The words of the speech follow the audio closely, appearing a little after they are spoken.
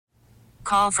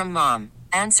call from mom.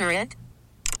 Answer it.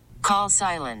 Call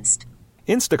silenced.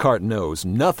 Instacart knows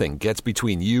nothing gets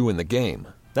between you and the game.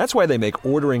 That's why they make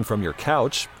ordering from your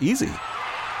couch easy.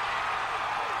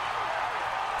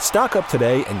 Stock up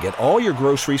today and get all your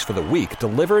groceries for the week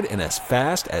delivered in as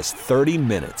fast as 30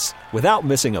 minutes without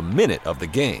missing a minute of the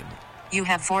game. You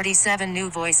have 47 new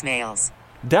voicemails.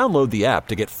 Download the app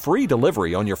to get free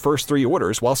delivery on your first 3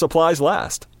 orders while supplies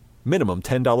last. Minimum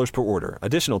 $10 per order.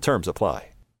 Additional terms apply.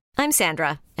 I'm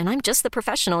Sandra, and I'm just the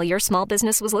professional your small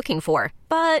business was looking for.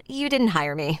 But you didn't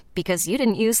hire me because you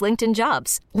didn't use LinkedIn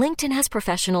Jobs. LinkedIn has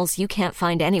professionals you can't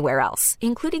find anywhere else,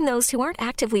 including those who aren't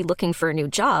actively looking for a new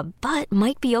job, but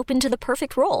might be open to the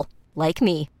perfect role, like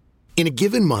me. In a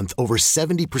given month, over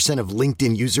 70% of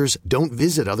LinkedIn users don't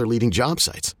visit other leading job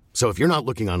sites. So if you're not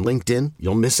looking on LinkedIn,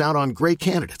 you'll miss out on great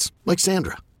candidates like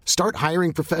Sandra. Start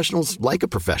hiring professionals like a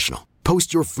professional.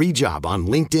 Post your free job on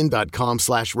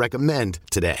linkedin.com/recommend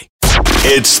today.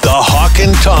 It's the Hawk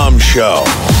and Tom Show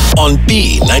on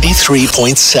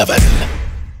B93.7.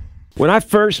 When I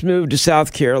first moved to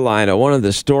South Carolina, one of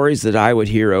the stories that I would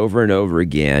hear over and over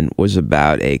again was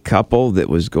about a couple that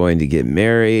was going to get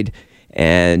married.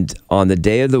 And on the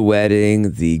day of the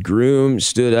wedding, the groom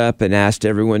stood up and asked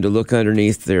everyone to look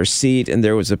underneath their seat. And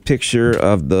there was a picture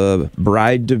of the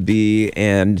bride-to-be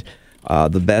and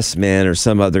the best man or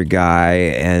some other guy.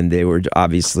 And they were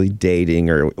obviously dating.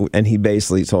 And he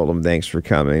basically told them, thanks for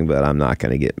coming, but I'm not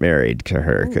going to get married to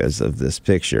her because of this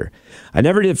picture. I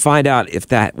never did find out if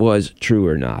that was true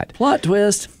or not. Plot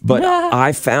twist. But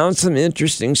I found some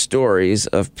interesting stories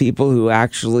of people who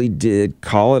actually did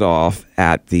call it off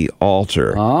at the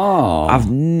altar. Oh. I've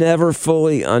never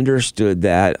fully understood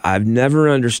that. I've never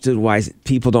understood why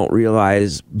people don't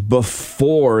realize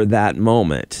before that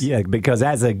moment. Yeah, because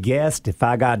as a guest, if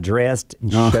I got dressed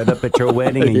and showed up at your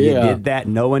wedding and you did that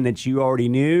knowing that you already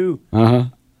knew,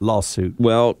 lawsuit.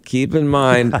 Well, keep in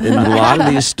mind, in a lot of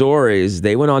these stories,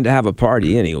 they went on to have a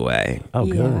party anyway. Oh,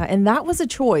 good. Yeah, and that was a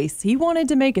choice. He wanted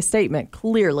to make a statement,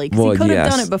 clearly, because he could have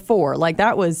done it before. Like,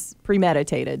 that was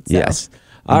premeditated. So. Yes.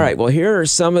 All right, well, here are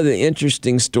some of the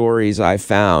interesting stories I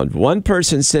found. One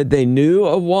person said they knew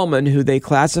a woman who they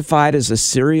classified as a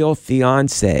serial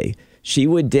fiancé. She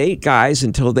would date guys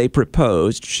until they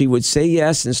proposed. She would say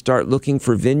yes and start looking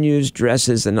for venues,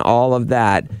 dresses, and all of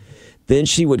that. Then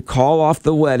she would call off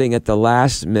the wedding at the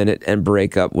last minute and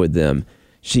break up with them.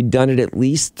 She'd done it at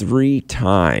least 3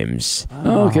 times.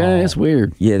 Okay, that's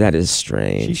weird. Yeah, that is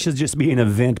strange. She should just be an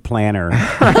event planner.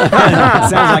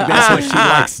 Sounds like that's what she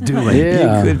likes doing.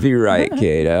 Yeah. You could be right,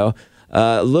 Cato.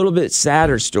 A little bit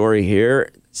sadder story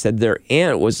here. Said their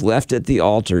aunt was left at the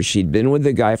altar. She'd been with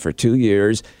the guy for 2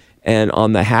 years, and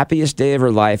on the happiest day of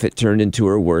her life, it turned into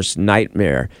her worst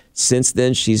nightmare. Since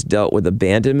then, she's dealt with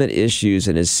abandonment issues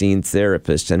and has seen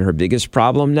therapists. And her biggest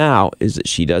problem now is that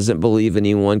she doesn't believe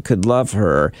anyone could love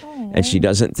her. And she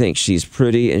doesn't think she's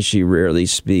pretty, and she rarely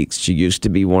speaks. She used to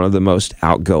be one of the most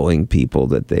outgoing people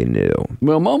that they knew.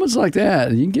 Well, moments like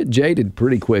that, you can get jaded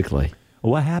pretty quickly.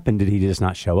 What happened? Did he just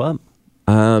not show up?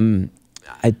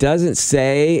 It doesn't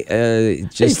say,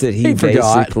 just that he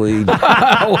basically...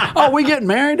 we getting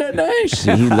married that day?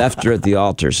 He left her at the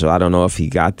altar, so I don't know if he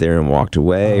got there and walked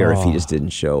away or if he just didn't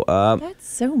show up. That's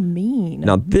so mean.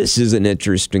 Now, this is an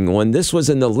interesting one. This was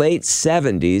in the late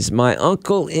 70s. My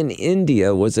uncle in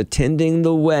India was attending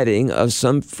the wedding of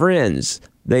some friends.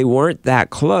 They weren't that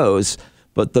close,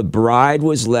 but the bride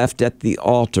was left at the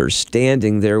altar,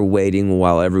 standing there waiting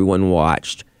while everyone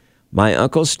watched. My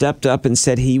uncle stepped up and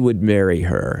said he would marry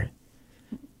her.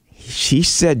 She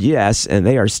said yes, and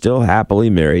they are still happily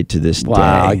married to this day.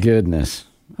 My goodness.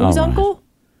 Whose uncle?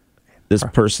 This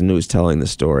person who was telling the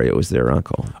story, it was their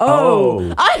uncle.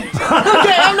 Okay,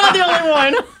 I'm not the only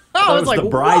one. I was like, the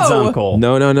bride's whoa. uncle.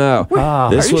 No.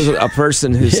 This was a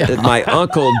person who said, my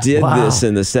uncle did this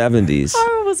in the 70s.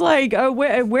 I was like,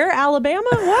 where Alabama?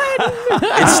 What?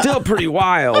 It's still pretty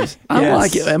wild. I'm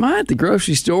like, am I at the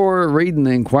grocery store reading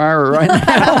the Inquirer right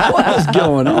now? What is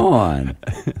going on?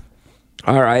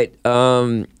 All right.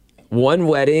 One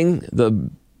wedding,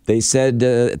 they said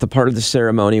at the part of the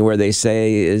ceremony where they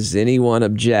say, is anyone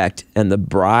object? And the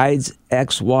bride's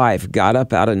ex-wife got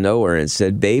up out of nowhere and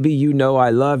said, baby, you know I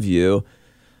love you.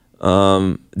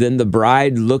 Then the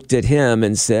bride looked at him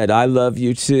and said, I love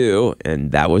you too.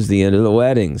 And that was the end of the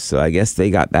wedding. So I guess they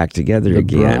got back together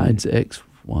again. The bride's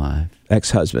ex-wife.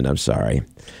 Ex-husband, I'm sorry.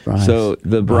 Bride. So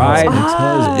the bride,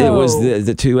 ex-husband. it was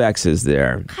the 2 exes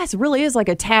there. Guys, it really is like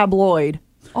a tabloid.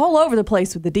 All over the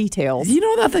place with the details. You know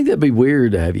what? I think that'd be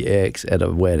weird to have your ex at a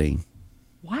wedding.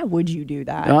 Why would you do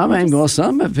that? I mean, well,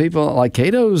 some people, like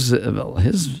Cato's,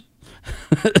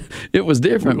 it was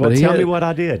different. Well, but tell me what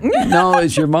I did. No,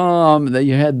 it's your mom. That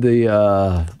you had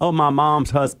the my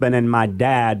mom's husband and my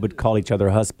dad would call each other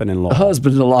husband-in-law.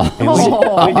 Husband-in-law.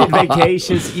 And we did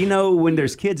vacations. You know, when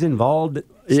there's kids involved,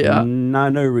 yeah,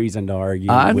 no reason to argue.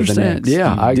 I understand. With the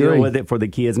Yeah, I deal agree. with it for the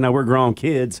kids. Now we're grown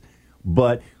kids,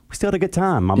 but we still had a good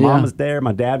time. My mom was there.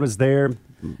 My dad was there.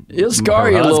 It'll scar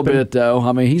you a little bit, though.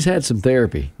 I mean, he's had some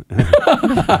therapy.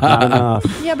 Not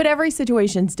enough. Yeah, but every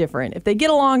situation's different. If they get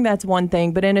along, that's one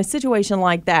thing. But in a situation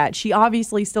like that, she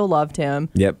obviously still loved him.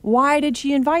 Yep. Why did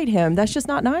she invite him? That's just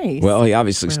not nice. Well, he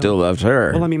obviously still loved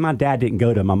her. Well, I mean, my dad didn't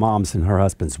go to my mom's and her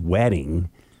husband's wedding,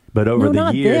 but over No, the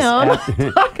not years,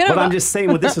 them. but I'm just saying,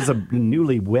 well, this is a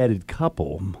newly wedded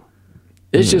couple.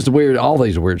 It's just weird. All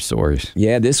these weird stories.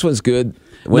 Yeah, this was good.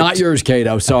 Not yours,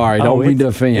 Cato. Sorry. Don't mean to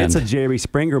offend. It's a Jerry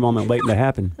Springer moment waiting to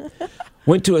happen.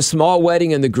 Went to a small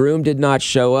wedding and the groom did not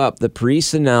show up. The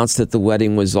priest announced that the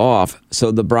wedding was off,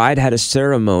 so the bride had a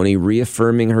ceremony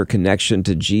reaffirming her connection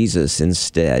to Jesus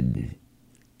instead.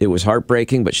 It was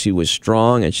heartbreaking, but she was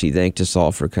strong and she thanked us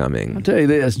all for coming. I'll tell you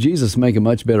this, Jesus make a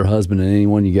much better husband than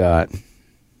anyone you got.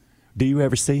 Do you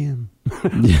ever see him?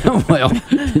 Yeah, well,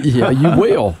 yeah, you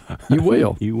will. You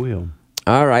will. You will.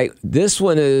 All right. This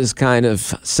one is kind of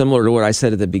similar to what I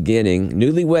said at the beginning.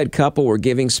 Newlywed couple were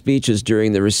giving speeches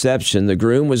during the reception. The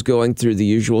groom was going through the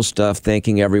usual stuff,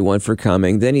 thanking everyone for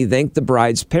coming. Then he thanked the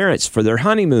bride's parents for their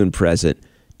honeymoon present,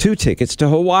 2 tickets to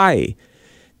Hawaii.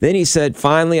 Then he said,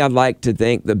 finally, I'd like to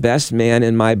thank the best man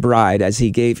and my bride, as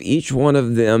he gave each one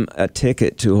of them a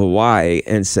ticket to Hawaii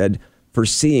and said, for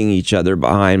seeing each other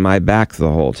behind my back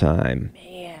the whole time.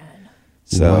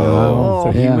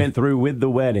 So he went through with the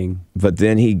wedding. But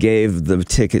then he gave the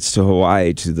tickets to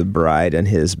Hawaii to the bride and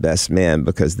his best man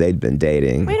because they'd been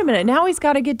dating. Wait a minute. Now he's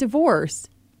got to get divorced,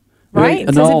 right?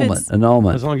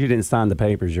 Annulment. As long as you didn't sign the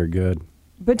papers, you're good.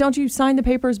 But don't you sign the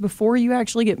papers before you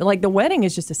actually get, like, the wedding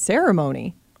is just a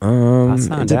ceremony.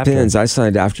 It depends. I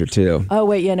signed after too. Oh,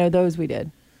 wait. Yeah, no, those we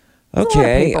did.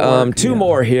 Okay, 2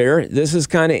 more here. This is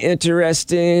kind of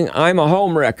interesting. I'm a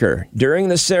homewrecker. During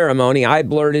the ceremony, I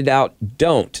blurted out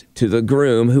 "don't" to the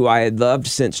groom, who I had loved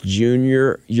since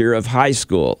junior year of high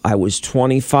school. I was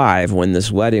 25 when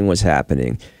this wedding was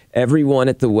happening. Everyone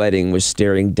at the wedding was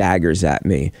staring daggers at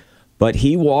me. But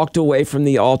he walked away from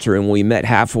the altar and we met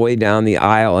halfway down the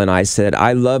aisle and I said,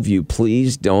 I love you.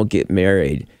 Please don't get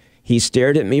married. He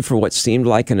stared at me for what seemed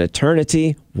like an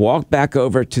eternity, walked back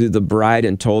over to the bride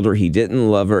and told her he didn't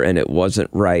love her and it wasn't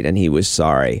right and he was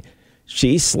sorry.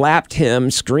 She slapped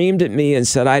him, screamed at me, and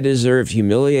said I deserved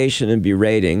humiliation and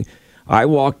berating. I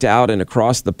walked out and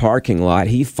across the parking lot.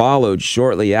 He followed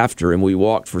shortly after, and we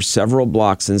walked for several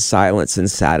blocks in silence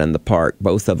and sat in the park.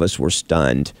 Both of us were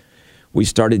stunned. We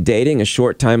started dating. A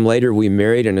short time later, we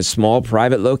married in a small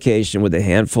private location with a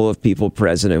handful of people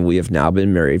present, and we have now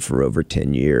been married for over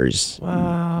 10 years.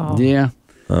 Wow. Yeah.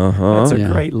 That's a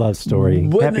great love story.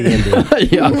 Happy ending.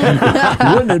 Yeah.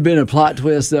 Wouldn't it have been a plot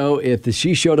twist, though, if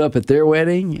she showed up at their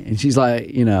wedding and she's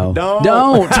like, don't.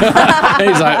 And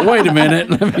he's like, wait a minute,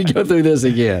 let me go through this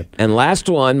again. And last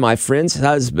one, my friend's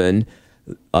husband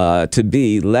to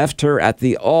be left her at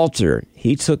the altar.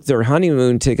 He took their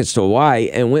honeymoon tickets to Hawaii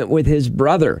and went with his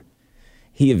brother.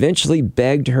 He eventually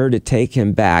begged her to take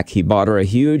him back. He bought her a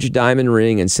huge diamond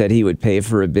ring and said he would pay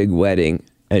for a big wedding,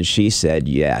 and she said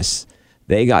yes.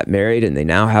 They got married and they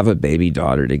now have a baby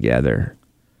daughter together.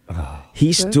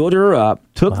 He stood her up,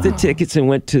 took the tickets and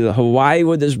went to Hawaii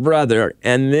with his brother,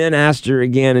 and then asked her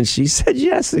again, and she said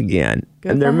yes again.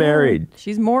 Good and they're for her. married.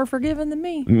 She's more forgiving than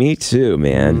me. Me too,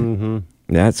 man. Mm-hmm.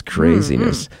 That's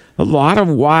craziness. A lot of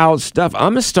wild stuff.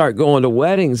 I'm going to start going to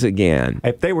weddings again.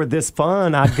 If they were this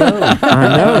fun, I'd go.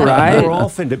 I know, right? More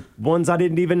often to ones I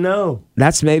didn't even know.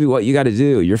 That's maybe what you got to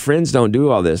do. Your friends don't do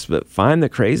all this, but find the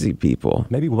crazy people.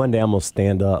 Maybe one day I'm going to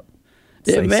stand up.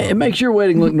 It makes your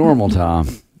wedding look normal, Tom.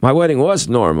 My wedding was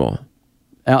normal.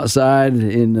 Outside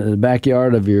in the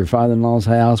backyard of your father-in-law's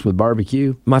house with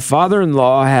barbecue? My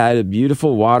father-in-law had a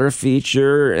beautiful water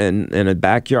feature and a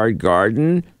backyard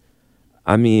garden.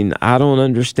 I mean, I don't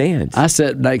understand. I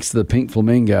sat next to the pink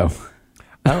flamingo.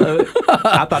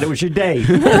 I thought it was your day.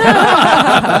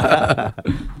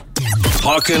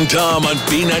 Hawk and Tom on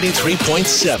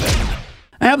B93.7.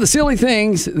 I have the silly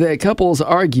things that couples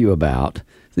argue about.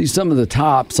 These are some of the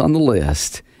tops on the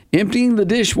list. Emptying the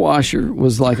dishwasher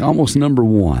was like almost number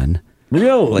one.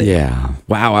 Really? Yeah.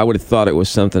 Wow, I would have thought it was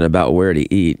something about where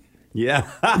to eat.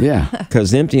 Yeah. Yeah.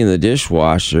 Because emptying the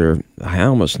dishwasher, I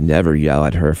almost never yell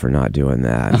at her for not doing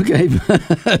that. Okay.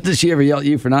 Does she ever yell at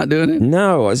you for not doing it?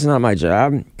 No, it's not my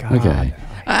job. God. Okay.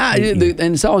 And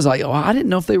it's always like, I didn't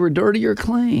know if they were dirty or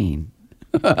clean.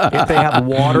 If they have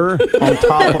water on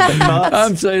top of the cups.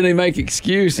 I'm saying they make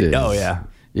excuses. Oh, yeah.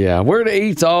 Yeah, where to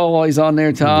eat's always on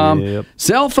there, Tom. Yep.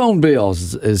 Cell phone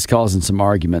bills is causing some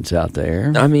arguments out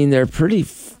there. I mean, they're pretty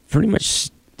much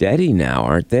steady now,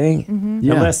 aren't they? Mm-hmm.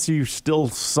 Yeah. Unless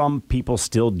some people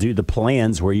still do the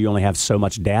plans where you only have so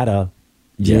much data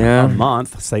Yeah. a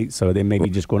month. So they may be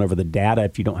just going over the data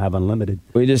if you don't have unlimited.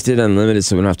 We just did unlimited,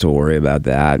 so we don't have to worry about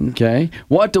that. Okay.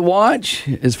 What to watch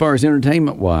as far as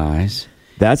entertainment-wise?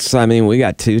 We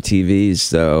got 2 TVs,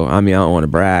 so, I don't want to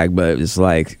brag, but it's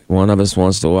like one of us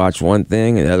wants to watch one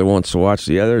thing and the other wants to watch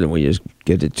the other, then we just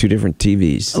get to 2 different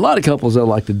TVs. A lot of couples, though,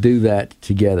 like to do that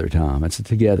together, Tom. It's a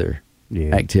together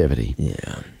activity.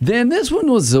 Yeah. Then this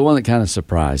one was the one that kind of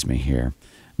surprised me here.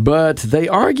 But they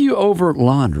argue over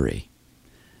laundry.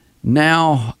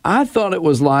 Now, I thought it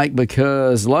was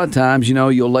because a lot of times,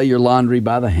 you'll lay your laundry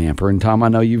by the hamper. And, Tom, I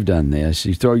know you've done this.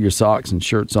 You throw your socks and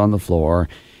shirts on the floor,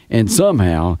 and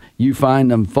somehow you find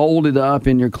them folded up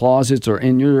in your closets or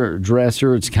in your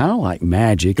dresser. It's kind of like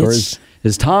magic, or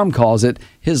as Tom calls it,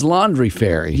 his laundry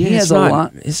fairy. Yeah, He has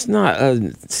it's not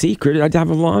a secret. I'd have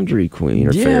a laundry queen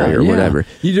or fairy or whatever.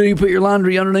 You put your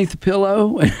laundry underneath the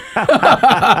pillow?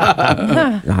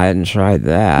 I hadn't tried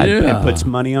that. Yeah. It puts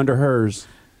money under hers.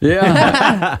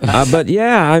 Yeah. But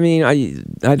yeah, I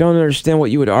don't understand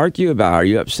what you would argue about. Are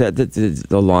you upset that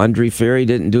the laundry fairy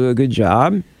didn't do a good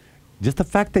job? Just the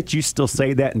fact that you still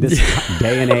say that in this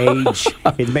day and age,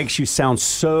 it makes you sound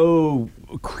so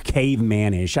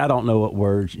cavemanish. I don't know what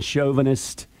word.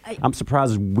 Chauvinist. I'm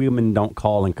surprised women don't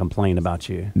call and complain about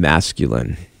you.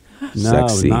 Masculine. No,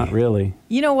 Sexy. not really.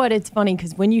 You know what? It's funny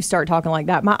because when you start talking like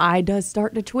that, my eye does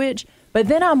start to twitch. But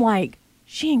then I'm like,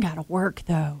 she ain't got to work,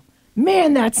 though.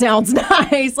 Man, that sounds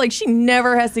nice. Like she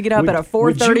never has to get up at a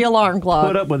 4:30 alarm clock.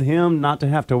 Put up with him not to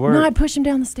have to work. No, I push him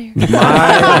down the stairs.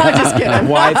 My Just kidding.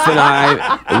 wife and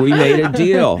I, we made a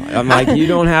deal. I'm like, you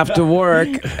don't have to work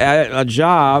at a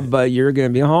job, but you're going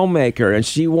to be a homemaker. And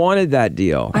she wanted that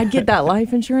deal. I'd get that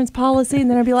life insurance policy,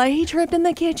 and then I'd be like, he tripped in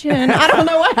the kitchen. I don't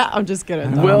know how. I'm just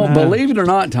kidding. Well, believe it or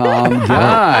not, Tom,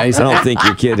 guys, I don't think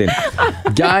you're kidding.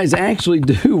 guys actually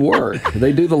do work.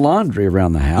 They do the laundry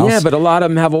around the house. Yeah, but a lot of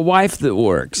them have a wife that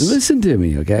works. Listen to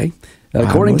me, okay?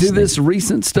 According to this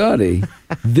recent study,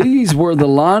 these were the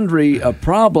laundry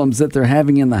problems that they're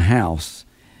having in the house.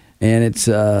 And it's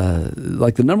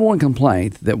like the number one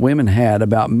complaint that women had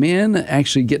about men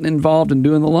actually getting involved in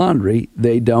doing the laundry.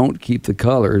 They don't keep the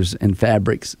colors and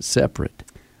fabrics separate.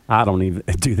 I don't even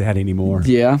do that anymore.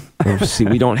 Yeah. See,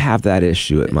 we don't have that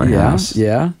issue at my house.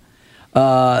 Yeah.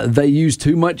 They use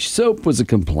too much soap was a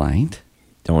complaint.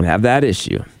 Don't have that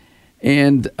issue.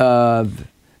 And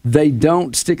they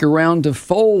don't stick around to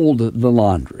fold the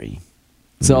laundry.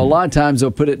 So a lot of times they'll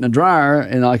put it in a dryer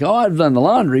and like, oh, I've done the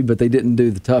laundry, but they didn't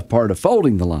do the tough part of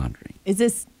folding the laundry. Is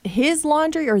this his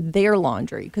laundry or their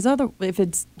laundry? Because if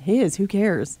it's his, who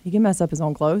cares? He can mess up his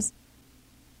own clothes.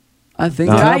 I think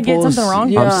Did I get something wrong?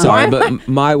 Yeah. I'm sorry, but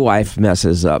my wife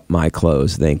messes up my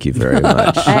clothes. Thank you very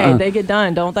much. Hey, they get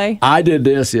done, don't they? I did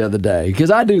this the other day because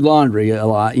I do laundry a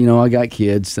lot. I got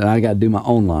kids and I got to do my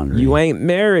own laundry. You ain't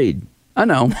married. I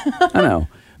know.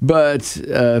 But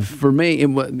for me,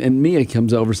 and Mia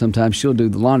comes over sometimes, she'll do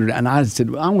the laundry. And I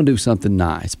said, I want to do something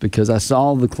nice because I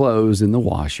saw the clothes in the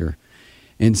washer.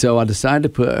 And so I decided to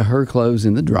put her clothes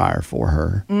in the dryer for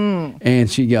her.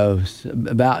 And she goes,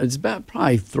 it's about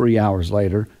probably 3 hours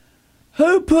later,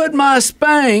 who put my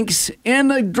Spanx in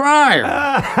the dryer?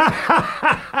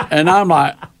 And I'm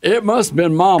like, it must have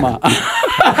been Mama.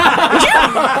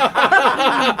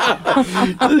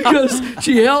 Because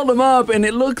she held them up and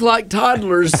it looked like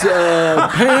toddlers'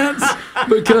 pants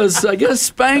because I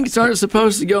guess Spanx aren't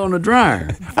supposed to go in the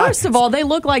dryer. First of all, they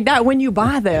look like that when you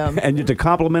buy them. And to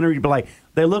compliment her, you'd be like,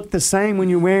 they look the same when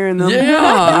you're wearing them.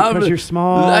 Yeah. Because you're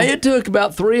small. It took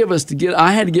about 3 of us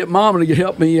I had to get Mama to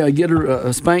help me get her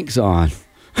Spanx on.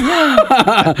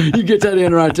 You get that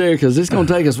in right there because it's going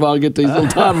to take us a while to get these little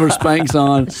toddler Spanx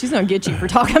on. She's going to get you for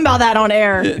talking about that on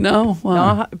air. No? Why?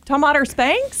 No, talking about her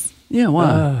Spanx? Yeah,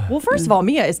 why? Well, first of all,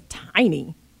 Mia is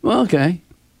tiny. Well, okay.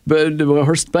 But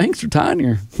her Spanx are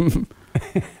tinier.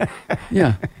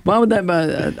 Yeah. Why would that be?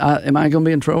 Am I going to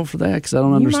be in trouble for that? Because I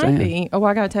don't understand. You might be. Oh,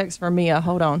 I got a text from Mia.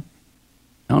 Hold on.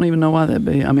 I don't even know why that'd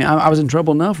be. I mean, I was in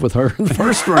trouble enough with her in the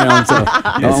first round, so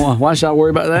why should I worry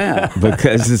about that?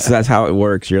 Because that's how it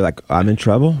works. You're like, I'm in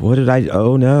trouble? What did I?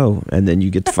 Oh, no. And then you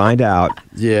get to find out.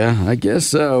 Yeah, I guess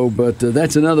so. But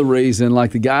that's another reason.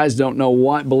 Like the guys don't know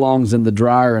what belongs in the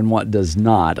dryer and what does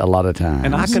not a lot of times.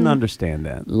 And I can understand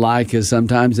that. Like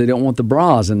sometimes they don't want the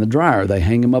bras in the dryer. They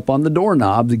hang them up on the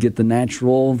doorknob to get the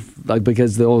natural, like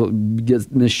because they'll get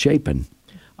misshapen.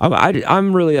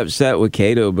 I'm really upset with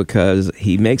Cato because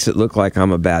he makes it look like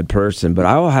I'm a bad person, but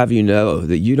I will have you know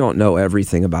that you don't know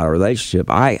everything about our relationship.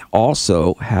 I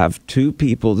also have 2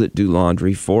 people that do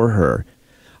laundry for her.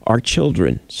 Our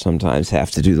children sometimes have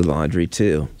to do the laundry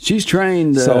too. She's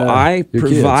trained. So I your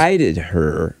provided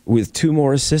her with 2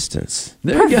 more assistants.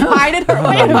 There you go. Provided her.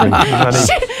 Wait a minute.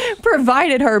 She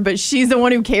provided her, but she's the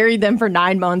one who carried them for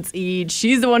 9 months each.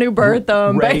 She's the one who birthed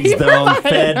them, Raised them,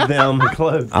 fed them,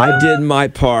 clothed. I did my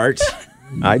part.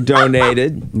 I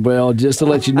donated. Well, just to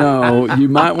let you know, you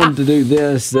might want to do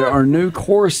this. There are new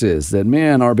courses that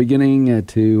men are beginning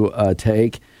to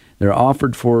take. They're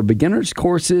offered for beginners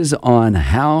courses on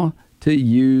how to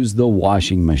use the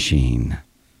washing machine.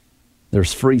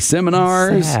 There's free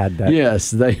seminars. Sad that- Yes,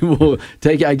 they will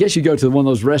take. I guess you go to one of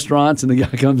those restaurants and the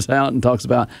guy comes out and talks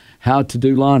about how to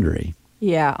do laundry.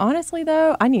 Yeah, honestly,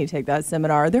 though, I need to take that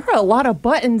seminar. There are a lot of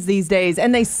buttons these days,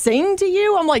 and they sing to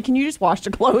you. I'm like, can you just wash the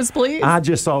clothes, please? I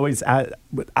just always, I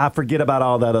forget about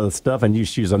all that other stuff and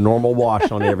just use a normal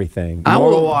wash on everything.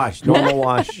 Normal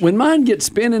wash. When mine gets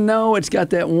spinning, no, it's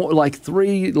got that like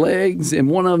 3 legs, and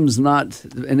one of them's not,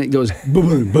 and it goes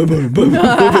boom, boom, boom, boom, boom, boom,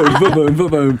 boom, boom, boom,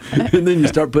 boom, and then you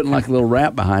start putting like a little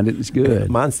rap behind it. It's good.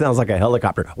 Mine sounds like a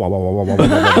helicopter. Wah, wah, wah, wah, wah, wah,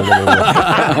 wah,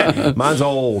 wah, wah. Mine's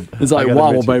old. It's like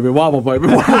wobble, baby, wobble, baby.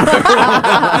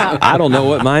 I don't know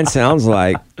what mine sounds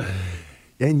like.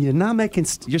 And you're not making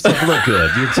yourself look good.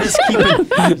 You're just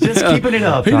keeping it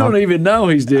up. He Tom. don't even know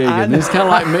he's digging. It's kind of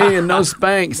like me and no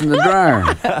Spanx in the dryer.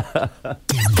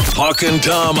 Hawk and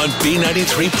Tom on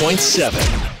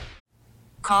B93.7.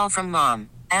 Call from mom.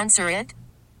 Answer it.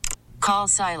 Call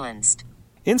silenced.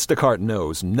 Instacart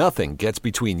knows nothing gets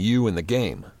between you and the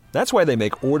game. That's why they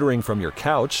make ordering from your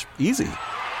couch easy.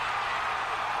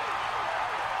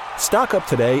 Stock up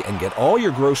today and get all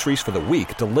your groceries for the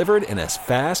week delivered in as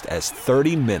fast as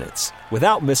 30 minutes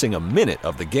without missing a minute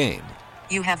of the game.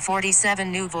 You have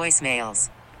 47 new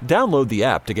voicemails. Download the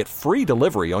app to get free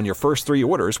delivery on your first 3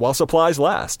 orders while supplies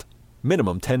last.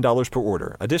 Minimum $10 per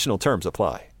order. Additional terms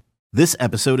apply. This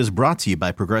episode is brought to you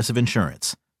by Progressive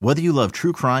Insurance. Whether you love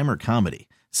true crime or comedy,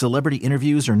 celebrity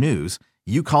interviews or news,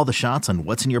 you call the shots on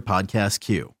what's in your podcast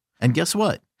queue. And guess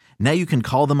what? Now you can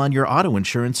call them on your auto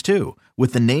insurance too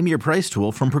with the Name Your Price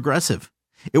tool from Progressive.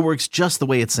 It works just the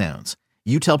way it sounds.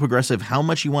 You tell Progressive how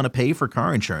much you want to pay for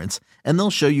car insurance, and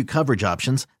they'll show you coverage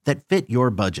options that fit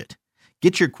your budget.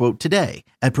 Get your quote today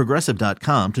at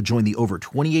Progressive.com to join the over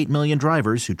 28 million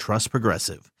drivers who trust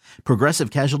Progressive. Progressive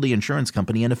Casualty Insurance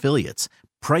Company and Affiliates.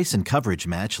 Price and coverage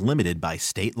match limited by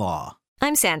state law.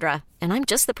 I'm Sandra, and I'm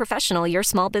just the professional your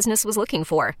small business was looking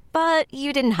for. But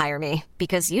you didn't hire me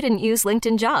because you didn't use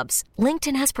LinkedIn Jobs.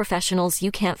 LinkedIn has professionals you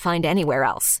can't find anywhere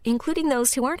else, including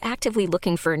those who aren't actively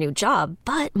looking for a new job,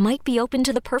 but might be open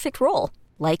to the perfect role,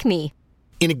 like me.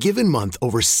 In a given month,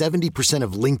 over 70%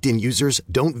 of LinkedIn users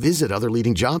don't visit other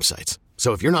leading job sites.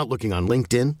 So if you're not looking on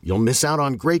LinkedIn, you'll miss out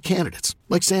on great candidates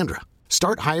like Sandra.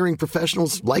 Start hiring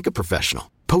professionals like a professional.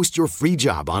 Post your free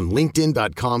job on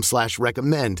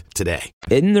linkedin.com/recommend today.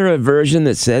 Isn't there a version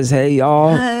that says, hey,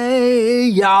 y'all? Hey,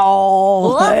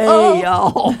 y'all. Hey,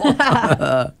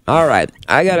 y'all. All right.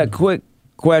 I got a quick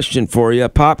question for you. A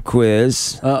pop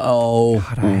quiz. Uh-oh.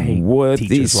 God, I hate With the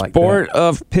teachers like sport that.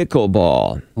 of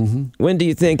pickleball, when do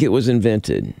you think it was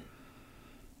invented?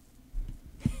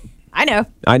 I know.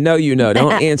 I know you know.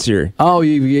 Don't answer. Oh,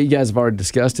 you guys have already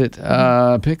discussed it.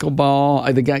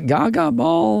 Pickleball. They got Gaga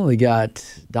ball. They got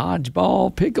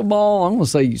dodgeball. Pickleball. I'm going to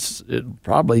say it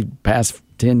probably past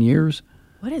 10 years.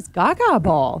 What is Gaga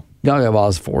ball? Gaga ball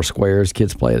is 4 squares.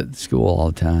 Kids play it at school all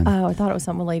the time. Oh, I thought it was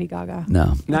something with Lady Gaga. No.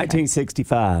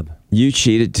 1965. You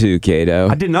cheated too, Cato.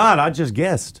 I did not. I just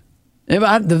guessed.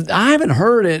 I haven't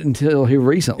heard it until here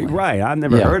recently. Right. I've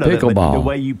never heard of it. But Pickleball. the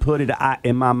way you put it,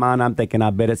 in my mind, I'm thinking,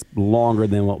 I bet it's longer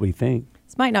than what we think.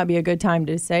 This might not be a good time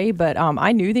to say, but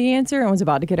I knew the answer and was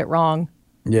about to get it wrong.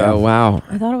 Yeah. Oh, wow.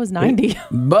 I thought it was 90.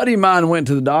 Buddy of mine went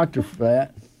to the doctor for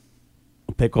that.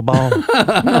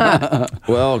 Pickleball.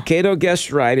 Well, Cato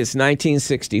guessed right. It's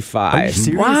 1965. Are you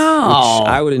serious? Wow. Which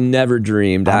I would have never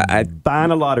dreamed. I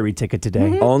Buying a lottery ticket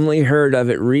today. only heard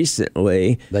of it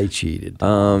recently. They cheated.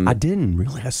 I didn't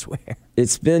really, I swear.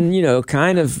 It's been,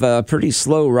 kind of a pretty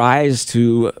slow rise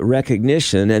to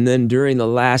recognition. And then during the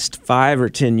last 5 or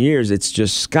 10 years, it's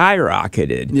just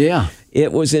skyrocketed. Yeah.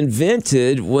 It was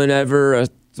invented whenever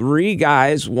 3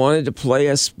 guys wanted to play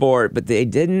a sport, but they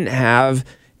didn't have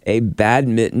a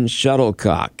badminton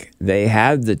shuttlecock. They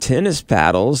had the tennis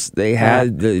paddles, they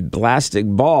had the plastic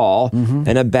ball,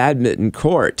 and a badminton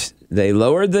court. They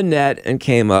lowered the net and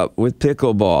came up with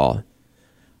pickleball.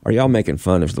 Are y'all making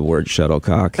fun of the word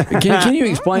shuttlecock? Can you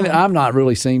explain it? I've not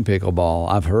really seen pickleball.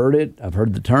 I've heard it. I've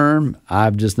heard the term.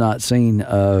 I've just not seen,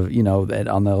 that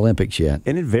on the Olympics yet.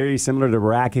 Isn't it very similar to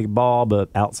racquetball, but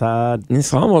outside?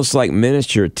 It's almost like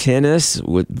miniature tennis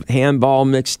with handball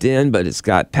mixed in, but it's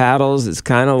got paddles. It's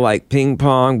kind of like ping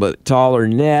pong, but taller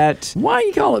net. Why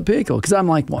you call it pickle? Because I'm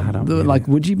like,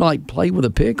 would you play with a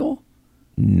pickle?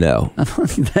 No.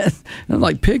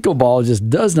 Like pickleball just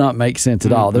does not make sense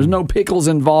at all. There's no pickles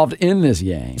involved in this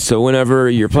game. So whenever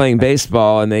you're playing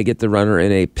baseball and they get the runner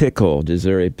in a pickle, is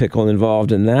there a pickle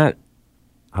involved in that?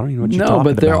 I don't even know what you're talking about.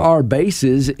 No, but there are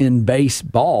bases in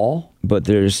baseball. But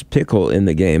there's pickle in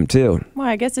the game, too. Well,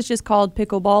 I guess it's just called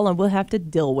pickleball, and we'll have to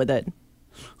deal with it.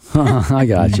 I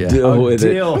got you. Deal with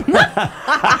it.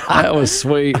 That was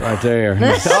sweet right there.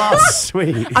 Oh,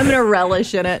 sweet. I'm going to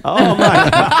relish in it. Oh, my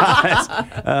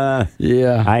gosh.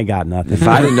 Yeah. I ain't got nothing. If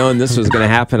I'd have known this was going to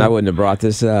happen, I wouldn't have brought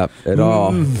this up at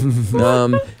all.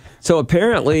 So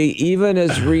apparently, even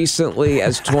as recently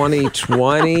as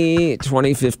 2020,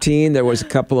 2015, there was a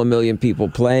couple of million people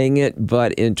playing it.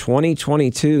 But in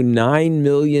 2022, 9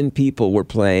 million people were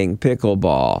playing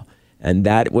pickleball. And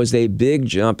that was a big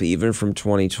jump even from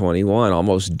 2021,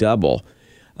 almost double.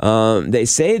 They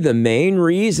say the main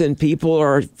reason people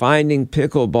are finding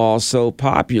pickleball so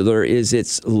popular is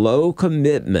its low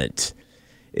commitment.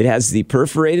 It has the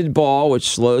perforated ball, which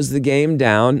slows the game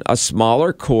down, a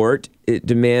smaller court. It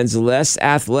demands less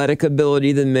athletic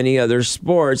ability than many other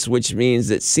sports, which means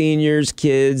that seniors,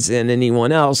 kids, and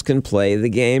anyone else can play the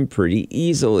game pretty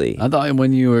easily. I thought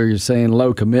when you were saying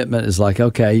low commitment, it's like,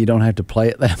 okay, you don't have to play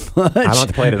it that much. I don't have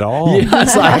to play it at all. Yeah,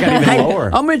 it's like, I got even lower.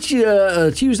 I'll meet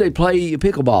you Tuesday play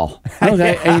pickleball.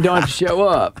 Okay, and you don't have to show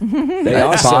up.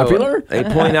 That's popular. They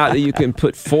point out that you can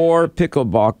put 4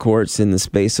 pickleball courts in the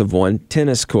space of one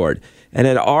tennis court. And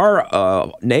at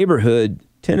our neighborhood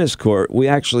tennis court, we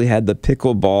actually had the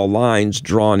pickleball lines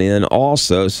drawn in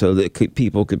also so that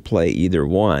people could play either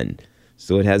one.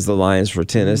 So it has the lines for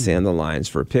tennis and the lines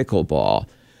for pickleball.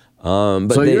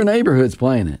 So your neighborhood's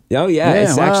playing it? Oh, yeah.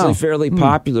 It's actually fairly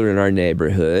popular in our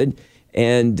neighborhood.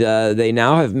 And they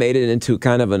now have made it into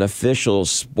kind of an official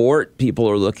sport. People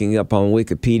are looking up on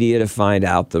Wikipedia to find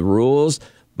out the rules.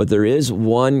 But there is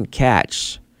one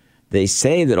catch. They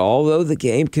say that although the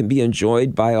game can be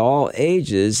enjoyed by all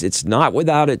ages, it's not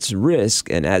without its risk.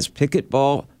 And as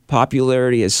pickleball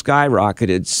popularity has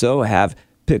skyrocketed, so have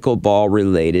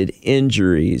pickleball-related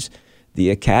injuries. The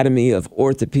Academy of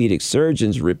Orthopedic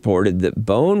Surgeons reported that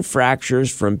bone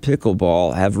fractures from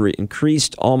pickleball have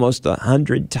increased almost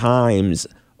 100 times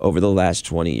over the last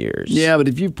 20 years. Yeah, but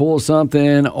if you pull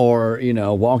something or,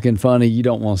 walking funny, you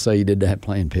don't want to say you did that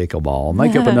playing pickleball.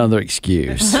 Make up another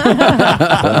excuse.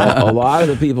 Well, a lot of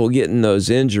the people getting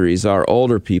those injuries are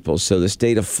older people. So the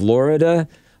state of Florida,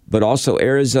 but also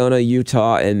Arizona,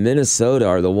 Utah, and Minnesota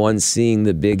are the ones seeing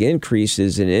the big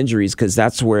increases in injuries because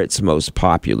that's where it's most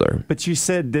popular. But you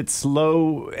said that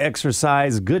slow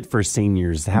exercise good for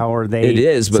seniors. How are they? It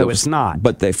is, but it's not.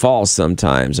 But they fall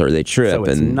sometimes or they trip. So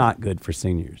it's not good for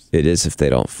seniors. It is if they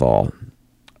don't fall.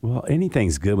 Well,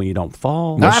 anything's good when you don't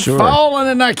fall. I've fallen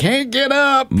and I can't get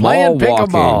up playing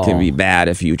pickleball. Walking can be bad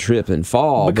if you trip and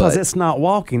fall. Because it's not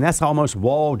walking. That's almost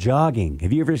wall jogging.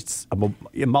 Have you ever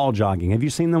mall jogging? Have you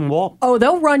seen them walk? Oh,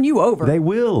 they'll run you over. They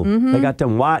will. Mm-hmm. They got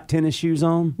them white tennis shoes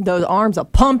on. Those arms are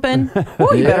pumping.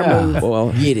 Well, you better move. Well,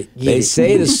 they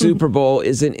say the Super Bowl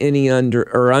isn't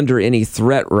under any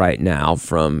threat right now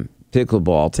from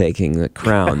pickleball taking the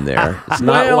crown there. It's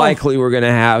not likely we're going to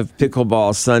have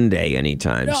pickleball Sunday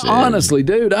anytime soon. Honestly,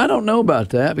 dude, I don't know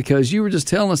about that because you were just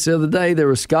telling us the other day there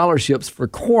were scholarships for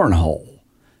cornhole.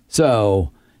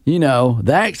 So,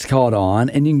 that's caught on,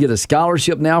 and you can get a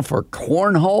scholarship now for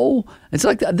cornhole. It's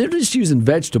like they're just using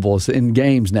vegetables in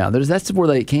games now. That's where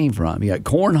they came from. You got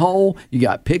cornhole, you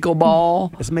got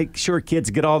pickleball. Let's make sure kids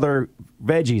get all their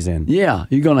veggies in. Yeah,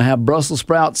 you're going to have Brussels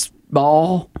sprouts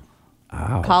ball.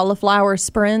 Oh. Cauliflower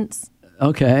sprints.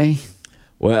 Okay.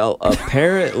 Well,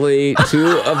 apparently 2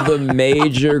 of the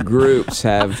major groups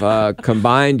have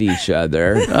combined each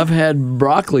other. I've had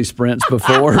broccoli sprints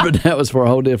before, but that was for a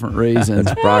whole different reason.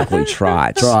 It's broccoli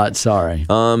trots. Trots, sorry.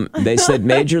 They said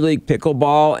Major League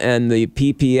Pickleball and the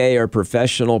PPA, or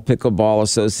Professional Pickleball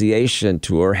Association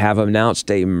Tour, have announced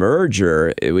a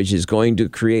merger, which is going to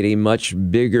create a much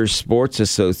bigger sports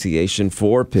association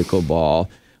for pickleball.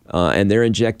 And they're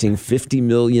injecting $50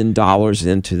 million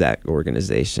into that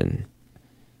organization.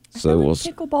 So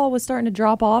pickleball was starting to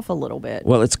drop off a little bit.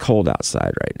 Well, it's cold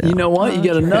outside right now. You know what? You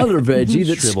get another veggie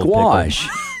that's squash.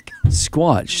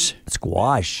 Squash.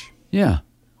 Yeah.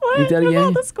 What? Eat that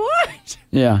again? The squash?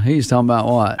 Yeah, he's talking about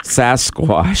what?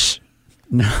 Sasquatch.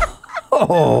 No.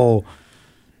 Oh.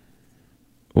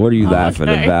 What are you laughing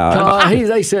about?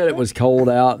 They said it was cold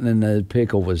out and then the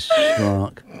pickle was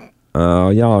shrunk. Oh,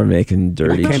 y'all are making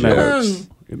dirty jokes.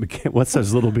 What's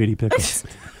those little bitty pickles?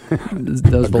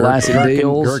 Those Vlasic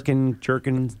deals.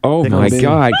 Jerkin. Oh, my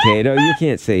God, Cato. You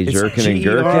can't say jerkin and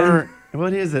gherkin.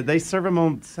 What is it? They serve them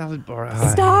on salad bar.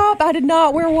 Stop. I did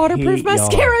not wear waterproof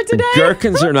mascara today.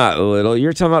 Gherkins are not little.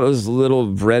 You're talking about those little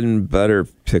bread and butter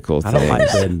pickle things. I don't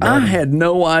like bread and butter. I had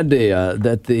no idea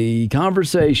that the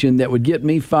conversation that would get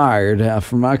me fired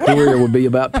for my career would be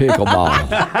about pickleball.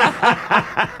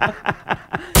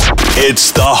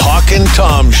 It's the Hawk and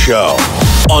Tom Show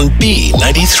on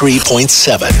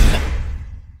B93.7.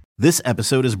 This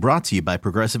episode is brought to you by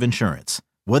Progressive Insurance.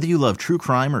 Whether you love true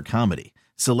crime or comedy,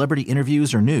 celebrity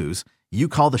interviews or news, you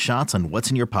call the shots on what's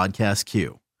in your podcast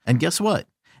queue. And guess what?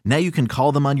 Now you can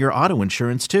call them on your auto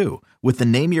insurance too with the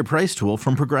Name Your Price tool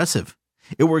from Progressive.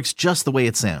 It works just the way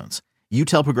it sounds. You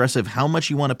tell Progressive how much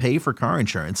you want to pay for car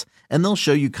insurance, and they'll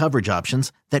show you coverage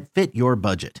options that fit your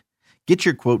budget. Get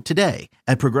your quote today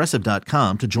at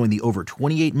Progressive.com to join the over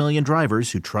 28 million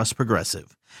drivers who trust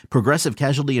Progressive. Progressive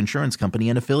Casualty Insurance Company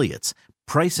and Affiliates.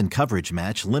 Price and coverage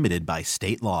match limited by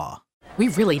state law. We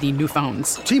really need new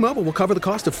phones. T-Mobile will cover the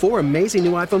cost of 4 amazing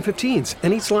new iPhone 15s,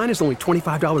 and each line is only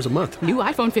 $25 a month. New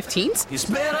iPhone 15s? It's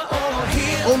better over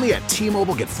here. Only at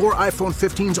T-Mobile, get 4 iPhone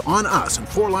 15s on us and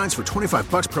 4 lines for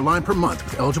 $25 per line per month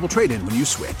with eligible trade-in when you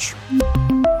switch.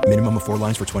 Minimum of 4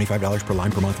 lines for $25 per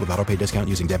line per month with autopay discount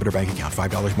using debit or bank account.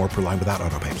 $5 more per line without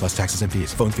autopay, plus taxes and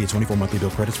fees. Phone fee at 24 monthly bill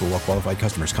credits for well-qualified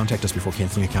customers. Contact us before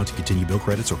canceling account to continue bill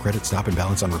credits or credit stop and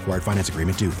balance on required finance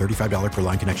agreement due. $35 per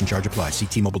line connection charge applies. See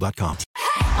T-Mobile.com.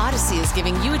 Odyssey is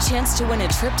giving you a chance to win a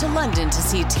trip to London to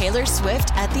see Taylor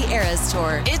Swift at the Eras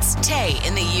Tour. It's Tay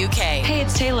in the UK. Hey,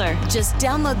 it's Taylor. Just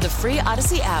download the free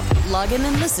Odyssey app, log in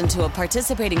and listen to a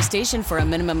participating station for a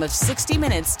minimum of 60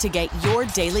 minutes to get your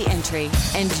daily entry.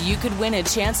 And you could win a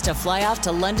chance to fly off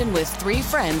to London with 3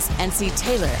 friends and see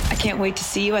Taylor. I can't wait to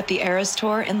see you at the Eras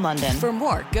Tour in London. For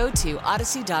more, go to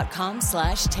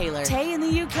odyssey.com/Taylor. Tay in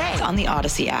the UK. It's on the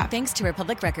Odyssey app. Thanks to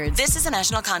Republic Records. This is a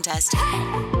national contest.